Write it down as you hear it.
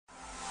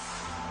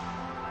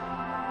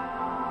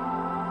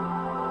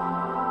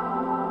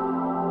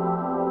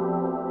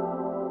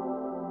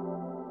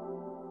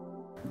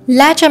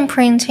Legend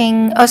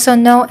printing, also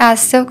known as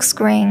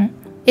silkscreen,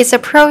 is a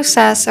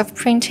process of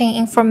printing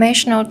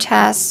informational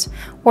text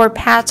or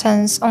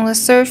patterns on the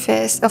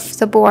surface of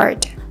the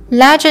board.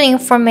 Legend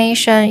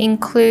information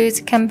includes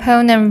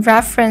component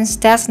reference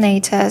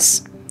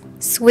designators,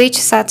 switch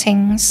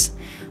settings,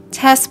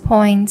 test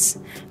points,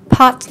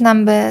 part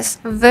numbers,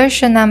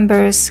 version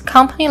numbers,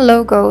 company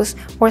logos,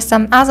 or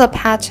some other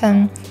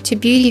pattern to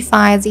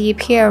beautify the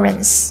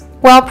appearance.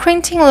 While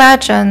printing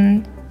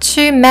legend,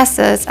 two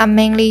methods are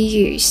mainly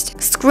used: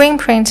 screen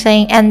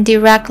printing and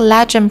direct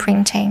legend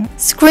printing.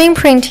 Screen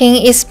printing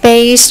is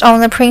based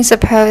on the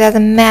principle that the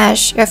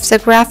mesh of the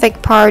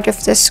graphic part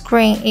of the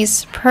screen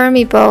is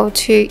permeable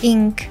to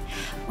ink,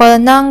 while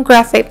the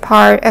non-graphic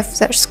part of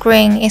the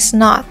screen is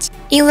not.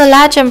 In the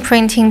legend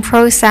printing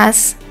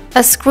process,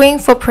 a screen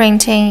for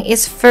printing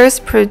is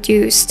first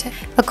produced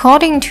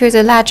according to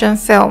the legend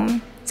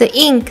film. The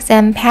ink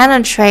then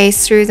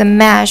penetrates through the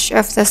mesh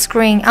of the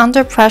screen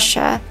under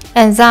pressure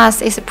and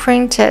thus is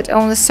printed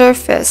on the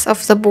surface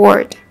of the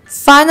board.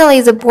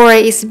 Finally, the board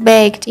is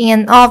baked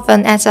in an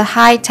oven at a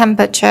high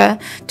temperature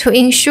to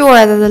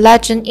ensure that the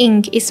legend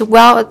ink is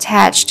well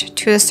attached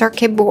to the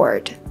circuit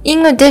board.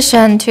 In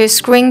addition to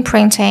screen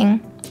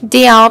printing,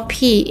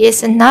 DLP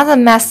is another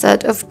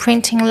method of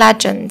printing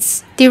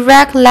legends.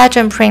 Direct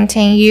legend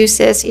printing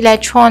uses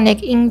electronic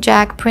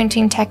inkjet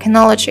printing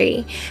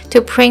technology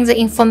to print the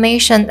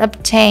information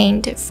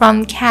obtained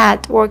from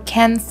CAD or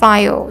CAM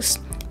files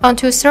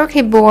onto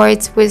circuit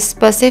boards with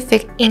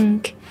specific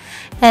ink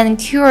and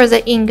cure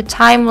the ink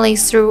timely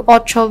through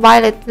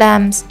ultraviolet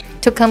lamps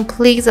to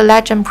complete the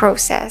legend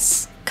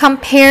process.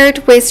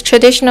 Compared with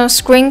traditional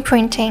screen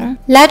printing,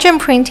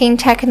 legend printing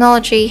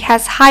technology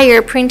has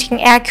higher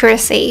printing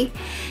accuracy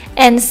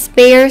and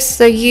spares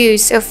the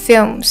use of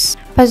films,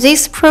 but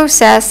this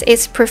process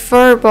is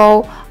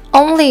preferable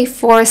only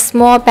for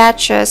small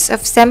batches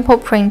of sample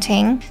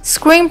printing.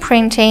 Screen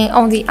printing,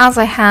 on the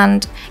other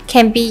hand,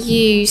 can be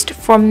used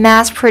for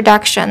mass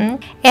production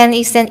and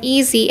is an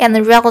easy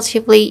and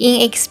relatively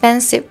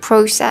inexpensive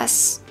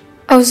process.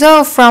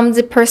 Although from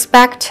the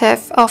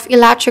perspective of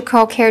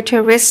electrical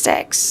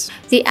characteristics,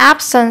 the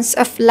absence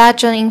of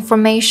legend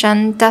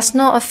information does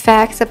not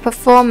affect the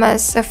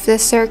performance of the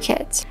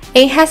circuit.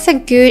 It has a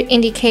good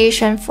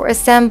indication for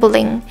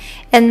assembling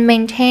and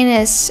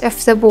maintenance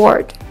of the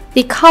board.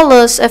 The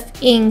colors of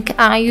ink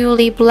are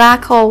usually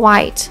black or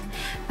white,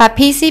 but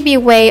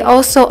PCBWay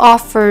also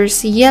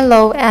offers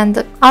yellow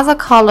and other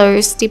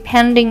colors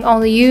depending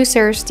on the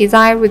user's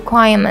design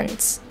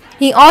requirements.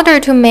 In order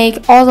to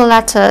make all the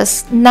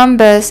letters,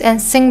 numbers, and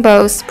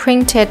symbols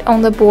printed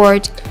on the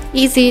board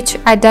easy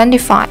to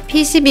identify,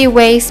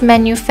 PCBWay's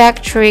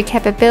manufacturing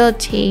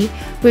capability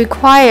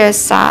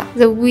requires that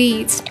the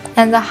width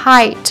and the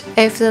height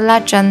of the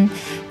legend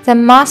that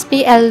must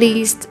be at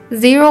least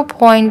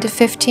 0.15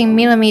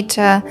 mm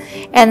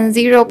and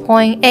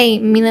 0.8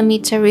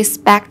 mm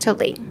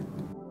respectively.